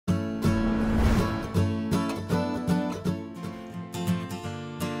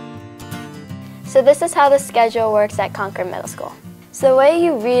So this is how the schedule works at Concord Middle School. So the way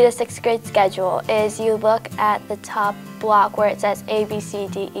you read a 6th grade schedule is you look at the top block where it says A, B, C,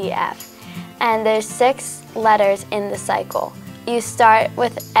 D, E, F. And there's 6 letters in the cycle. You start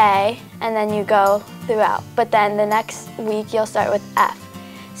with A and then you go throughout. But then the next week you'll start with F.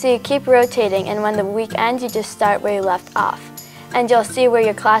 So you keep rotating, and when the week ends you just start where you left off. And you'll see where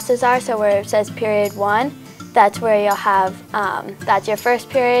your classes are, so where it says period 1, that's where you'll have, that's your first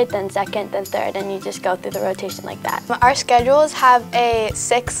period, then second, then third, and you just go through the rotation like that. Our schedules have a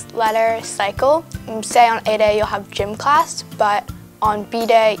 6-letter cycle. Say on A day you'll have gym class, but on B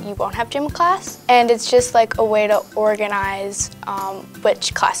day you won't have gym class. And it's just like a way to organize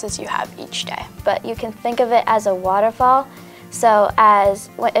which classes you have each day. But you can think of it as a waterfall. So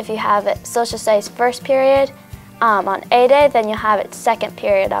if you have it social studies first period on A day, then you'll have it second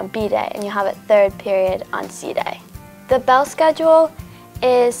period on B day, and you'll have it third period on C day. The bell schedule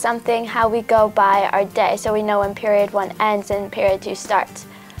is something how we go by our day, so we know when period 1 ends and period 2 starts.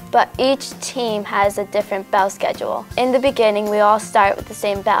 But each team has a different bell schedule. In the beginning, we all start with the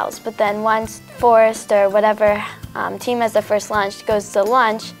same bells, but then once Forrest or whatever team has the first lunch goes to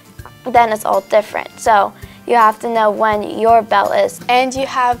lunch, then it's all different. So you have to know when your bell is. And you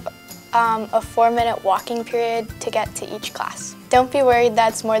have a 4-minute walking period to get to each class. Don't be worried,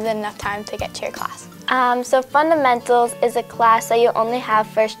 that's more than enough time to get to your class. So fundamentals is a class that you only have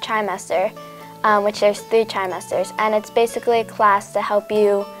first trimester, which there's 3 trimesters, and it's basically a class to help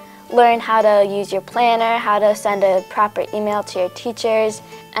you learn how to use your planner, how to send a proper email to your teachers,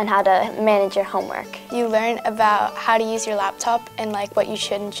 and how to manage your homework. You learn about how to use your laptop and like what you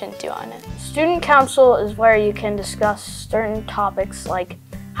should and shouldn't do on it. Student council is where you can discuss certain topics like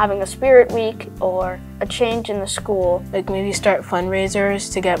having a spirit week or a change in the school. Like maybe start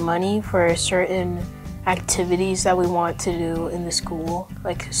fundraisers to get money for certain activities that we want to do in the school,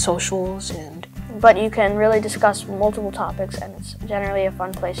 like socials But you can really discuss multiple topics, and it's generally a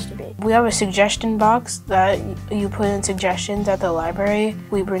fun place to be. We have a suggestion box that you put in suggestions at the library.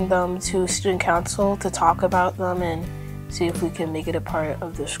 We bring them to student council to talk about them and see if we can make it a part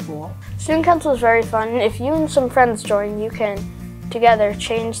of the school. Student council is very fun. If you and some friends join, you can together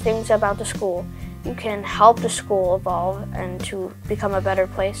change things about the school. You can help the school evolve and to become a better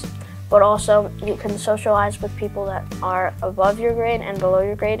place. But also, you can socialize with people that are above your grade and below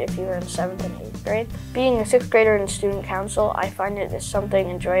your grade if you're in 7th and 8th grade. Being a 6th grader in student council, I find it is something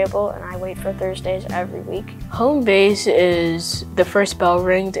enjoyable, and I wait for Thursdays every week. Home base is the first bell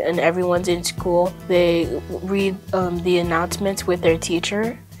rings and everyone's in school. They read the announcements with their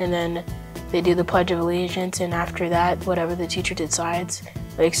teacher, and then they do the Pledge of Allegiance, and after that, whatever the teacher decides.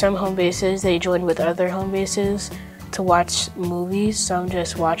 Like some home bases, they join with other home bases to watch movies, some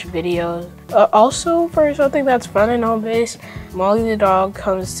just watch videos. Also, for something that's fun in home base, Molly the dog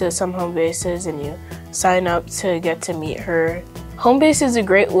comes to some home bases and you sign up to get to meet her. Home base is a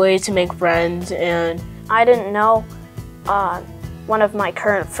great way to make friends, and I didn't know one of my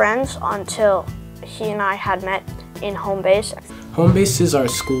current friends until he and I had met in home base. Home base is our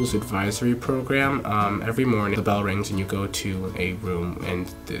school's advisory program. Every morning the bell rings and you go to a room, and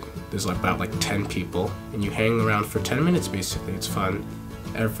there's about 10 people, and you hang around for 10 minutes basically. It's fun.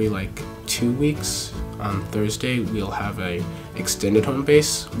 Every 2 weeks on Thursday we'll have a extended home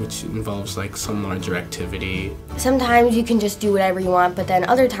base, which involves some larger activity. Sometimes you can just do whatever you want, but then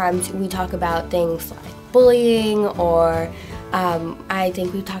other times we talk about things like bullying, or I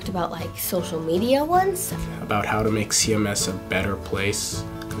think we talked about social media once. About how to make CMS a better place,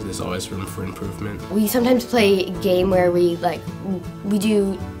 because there's always room for improvement. We sometimes play a game where we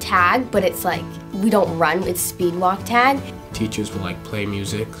do tag, but it's we don't run, it's speed walk tag. Teachers will play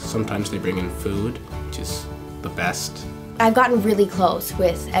music. Sometimes they bring in food, which is the best. I've gotten really close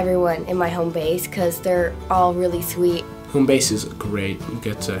with everyone in my home base because they're all really sweet. Home base is great. You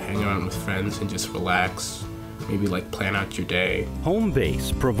get to hang around with friends and just relax. Maybe plan out your day. Home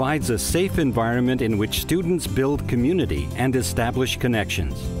base provides a safe environment in which students build community and establish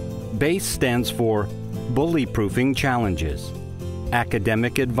connections. BASE stands for Bully-Proofing Challenges,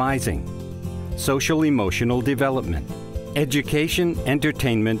 Academic Advising, Social Emotional Development, Education,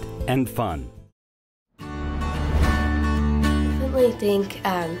 Entertainment, and Fun. I definitely think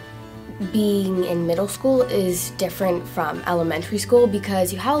being in middle school is different from elementary school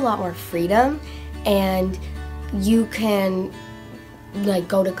because you have a lot more freedom, and you can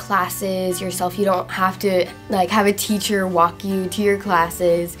go to classes yourself. You don't have to have a teacher walk you to your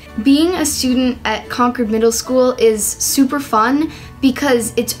classes. Being a student at Concord Middle School is super fun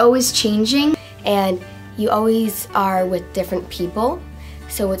because it's always changing, and you always are with different people.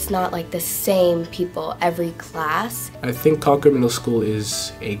 so it's not like the same people every class. I think Concord Middle School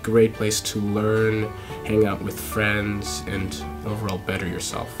is a great place to learn, hang out with friends, and overall better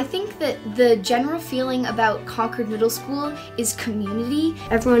yourself. I think that the general feeling about Concord Middle School is community.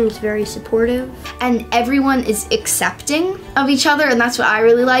 Everyone is very supportive. And everyone is accepting of each other, and that's what I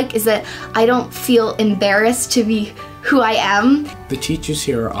really like, is that I don't feel embarrassed to be who I am. The teachers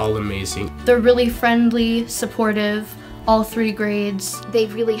here are all amazing. They're really friendly, supportive, all 3 grades. They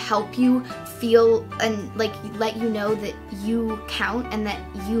really help you feel and like let you know that you count and that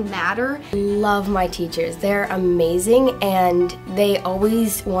you matter. Love my teachers. They're amazing and they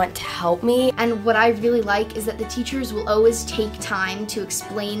always want to help me. And what I really like is that the teachers will always take time to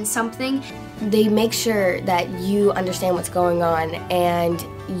explain something. They make sure that you understand what's going on and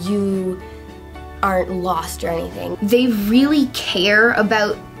you aren't lost or anything. They really care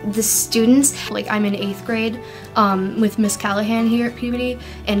about the students. Like, I'm in 8th grade with Miss Callahan here at Peabody,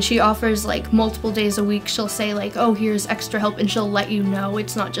 and she offers like multiple days a week. She'll say like, oh, here's extra help, and she'll let you know.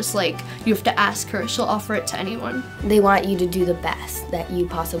 It's not just like you have to ask her. She'll offer it to anyone. They want you to do the best that you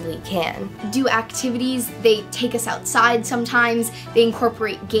possibly can. Do activities, they take us outside sometimes, they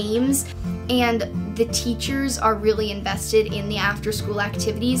incorporate games, and the teachers are really invested in the after-school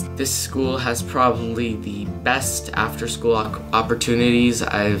activities. This school has probably the best after-school opportunities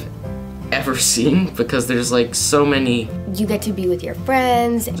I've ever seen, because there's like so many. You get to be with your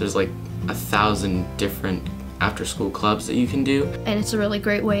friends. There's like 1,000 different after-school clubs that you can do. And it's a really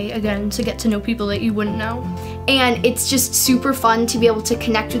great way, again, to get to know people that you wouldn't know. And it's just super fun to be able to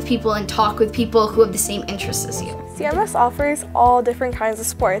connect with people and talk with people who have the same interests as you. CMS offers all different kinds of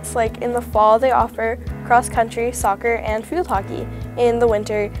sports. Like in the fall, they offer cross-country, soccer, and field hockey. In the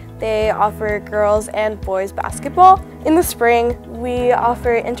winter, they offer girls and boys basketball. In the spring, we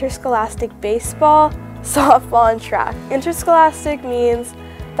offer interscholastic baseball, softball, and track. Interscholastic means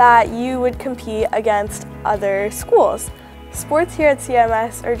that you would compete against other schools. Sports here at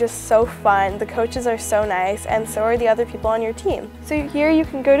CMS are just so fun, the coaches are so nice, and so are the other people on your team. So here you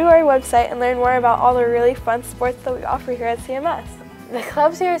can go to our website and learn more about all the really fun sports that we offer here at CMS. The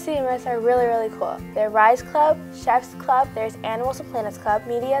clubs here at CMS are really cool. There's Rise Club, Chef's Club, there's Animals and Planets Club,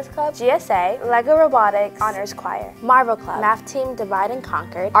 Media's Club, GSA, Lego Robotics, Honors Choir, Marvel Club, Math Team Divide and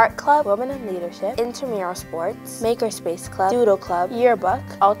Conquered, Art Club, Women in Leadership, Intramural Sports, Makerspace Club, Doodle Club, Yearbook,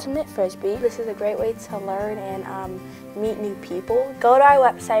 Ultimate Frisbee. This is a great way to learn and meet new people. Go to our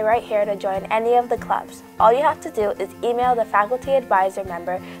website right here to join any of the clubs. All you have to do is email the faculty advisor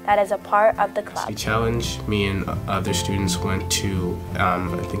member that is a part of the club. The challenge, me and other students went to,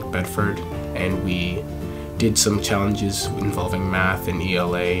 I think, Bedford, and we did some challenges involving math and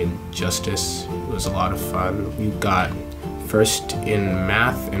ELA and justice. It was a lot of fun. We got first in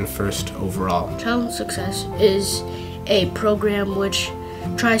math and first overall. Challenge Success is a program which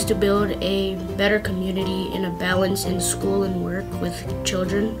tries to build a better community and a balance in school and work with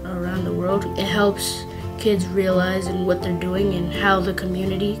children around the world. It helps kids realize and what they're doing and how the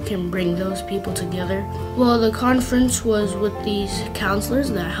community can bring those people together. Well, the conference was with these counselors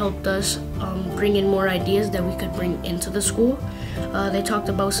that helped us bring in more ideas that we could bring into the school. They talked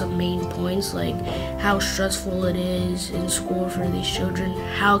about some main points like how stressful it is in school for these children,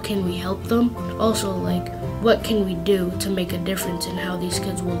 how can we help them, also like what can we do to make a difference in how these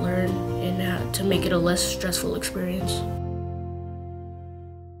kids will learn and how to make it a less stressful experience.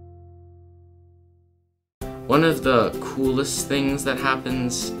 One of the coolest things that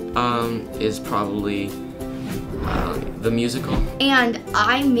happens is probably the musical. And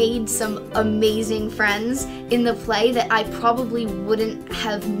I made some amazing friends in the play that I probably wouldn't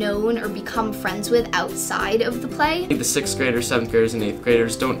have known or become friends with outside of the play. The 6th graders, 7th graders, and 8th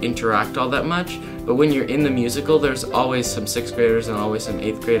graders don't interact all that much, but when you're in the musical, there's always some 6th graders and always some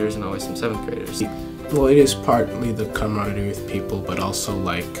 8th graders and always some 7th graders. Well, it is partly the camaraderie with people, but also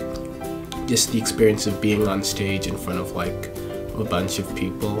like just the experience of being on stage in front of like a bunch of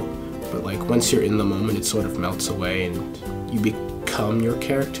people. But like once you're in the moment, it sort of melts away and you become your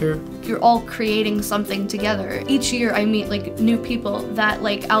character. You're all creating something together. Each year I meet like new people that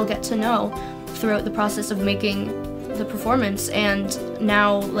like I'll get to know throughout the process of making the performance, and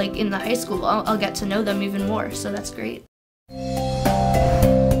now like in the high school I'll get to know them even more, so that's great.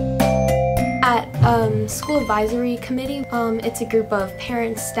 At School Advisory Committee, it's a group of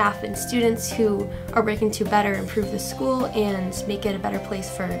parents, staff, and students who are working to better improve the school and make it a better place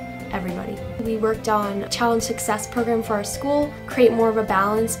for everybody. We worked on a Challenge Success program for our school, create more of a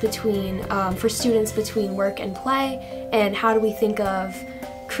balance between, for students between work and play, and how do we think of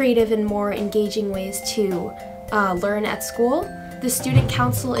creative and more engaging ways to learn at school. The Student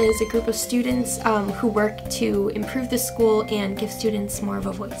Council is a group of students who work to improve the school and give students more of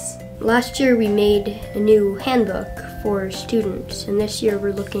a voice. Last year we made a new handbook for students, and this year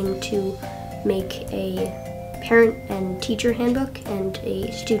we're looking to make a parent and teacher handbook and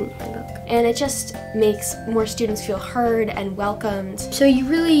a student handbook. And it just makes more students feel heard and welcomed. So you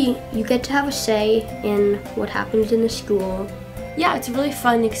get to have a say in what happens in the school. Yeah, it's a really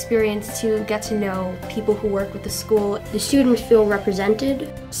fun experience to get to know people who work with the school. The students feel represented.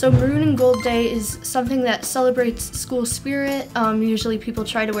 So Maroon and Gold Day is something that celebrates school spirit. Usually people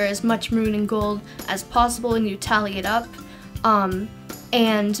try to wear as much maroon and gold as possible and you tally it up.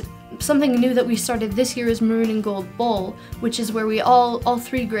 And something new that we started this year is Maroon and Gold Bowl, which is where we all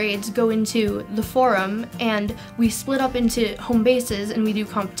 3 grades go into the forum and we split up into home bases and we do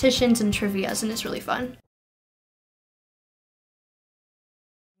competitions and trivias, and it's really fun.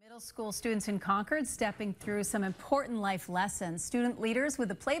 School students in Concord stepping through some important life lessons. Student leaders with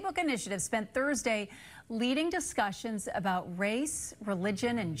the Playbook Initiative spent Thursday leading discussions about race,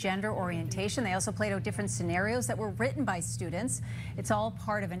 religion, and gender orientation. They also played out different scenarios that were written by students. It's all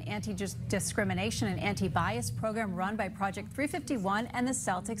part of an anti-discrimination and anti-bias program run by Project 351 and the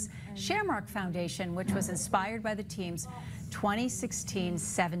Celtics Sharemark Foundation, which was inspired by the team's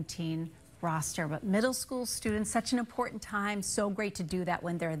 2016-17 roster. But middle school students, such an important time. So great to do that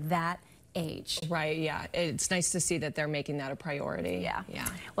when they're that age. Right, yeah. It's nice to see that they're making that a priority. Yeah. Yeah.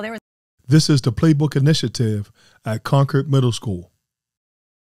 Well, there was This is the Playbook Initiative at Concord Middle School.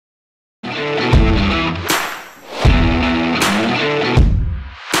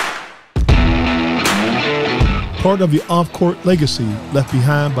 Part of the off-court legacy left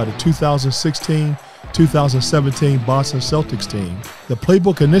behind by the 2016-2017 Boston Celtics team, the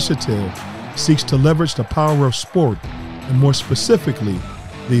Playbook Initiative seeks to leverage the power of sport, and more specifically,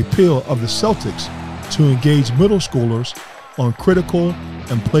 the appeal of the Celtics to engage middle schoolers on critical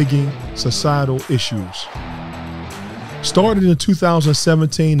and plaguing societal issues. Started in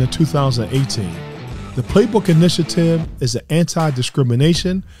 2017 and 2018, the Playbook Initiative is an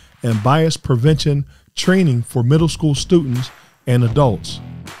anti-discrimination and bias prevention training for middle school students and adults.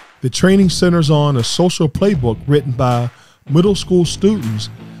 The training centers on a social playbook written by middle school students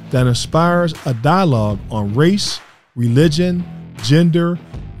that inspires a dialogue on race, religion, gender,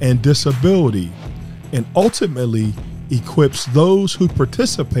 and disability, and ultimately equips those who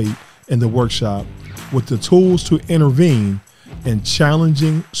participate in the workshop with the tools to intervene in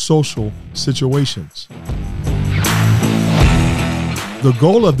challenging social situations. The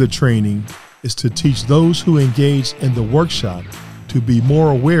goal of the training is to teach those who engage in the workshop to be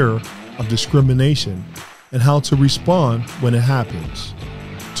more aware of discrimination and how to respond when it happens.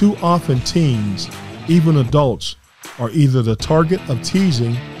 Too often teens, even adults, are either the target of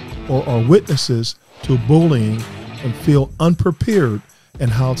teasing or are witnesses to bullying and feel unprepared in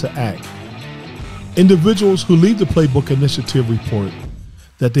how to act. Individuals who lead the Playbook Initiative report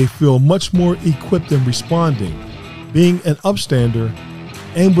that they feel much more equipped in responding, being an upstander,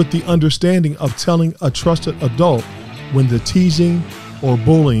 and with the understanding of telling a trusted adult when the teasing or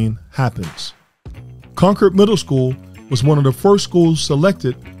bullying happens. Concord Middle School was one of the first schools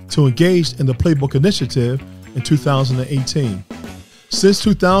selected to engage in the Playbook Initiative in 2018. Since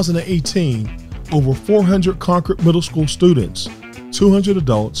 2018, over 400 Concord Middle School students, 200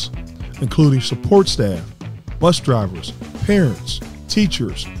 adults, including support staff, bus drivers, parents,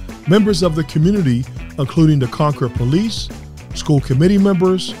 teachers, members of the community, including the Concord Police, school committee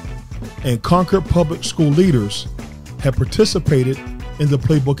members, and Concord Public School leaders, have participated in the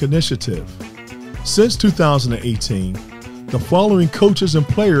Playbook Initiative. Since 2018, the following coaches and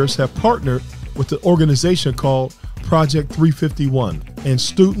players have partnered with the organization called Project 351 and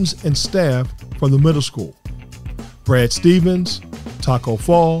students and staff from the middle school. Brad Stevens, Taco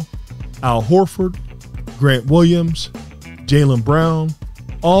Fall, Al Horford, Grant Williams, Jalen Brown,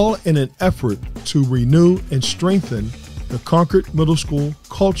 all in an effort to renew and strengthen the Concord Middle School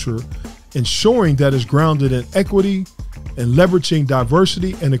culture, ensuring that it's grounded in equity and leveraging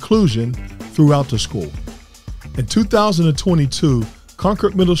diversity and inclusion throughout the school. In 2022,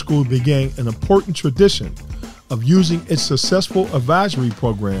 Concord Middle School began an important tradition of using its successful advisory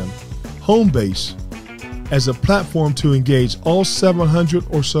program, Home Base, as a platform to engage all 700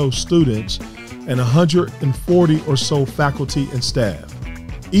 or so students and 140 or so faculty and staff.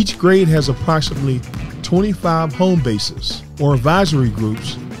 Each grade has approximately 25 home bases or advisory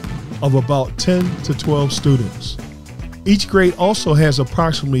groups of about 10 to 12 students. Each grade also has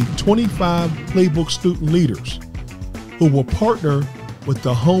approximately 25 Playbook student leaders who will partner with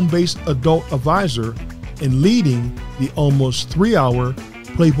the home-based adult advisor in leading the almost 3-hour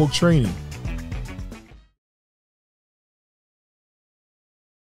Playbook training.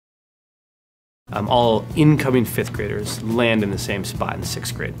 all incoming 5th graders land in the same spot in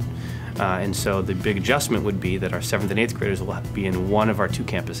 6th grade. And so the big adjustment would be that our 7th and 8th graders will be in one of our 2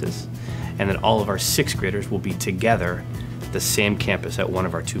 campuses, and that all of our 6th graders will be together at the same campus at one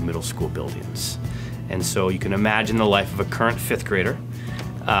of our 2 middle school buildings. And so you can imagine the life of a current 5th grader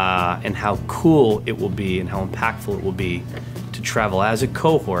and how cool it will be and how impactful it will be to travel as a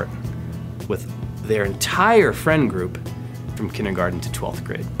cohort with their entire friend group from kindergarten to 12th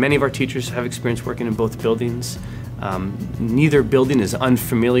grade. Many of our teachers have experience working in both buildings. Neither building is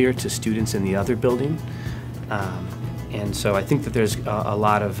unfamiliar to students in the other building. And so I think that there's a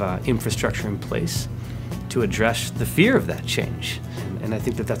lot of infrastructure in place to address the fear of that change. And I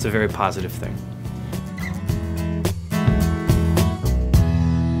think that that's a very positive thing.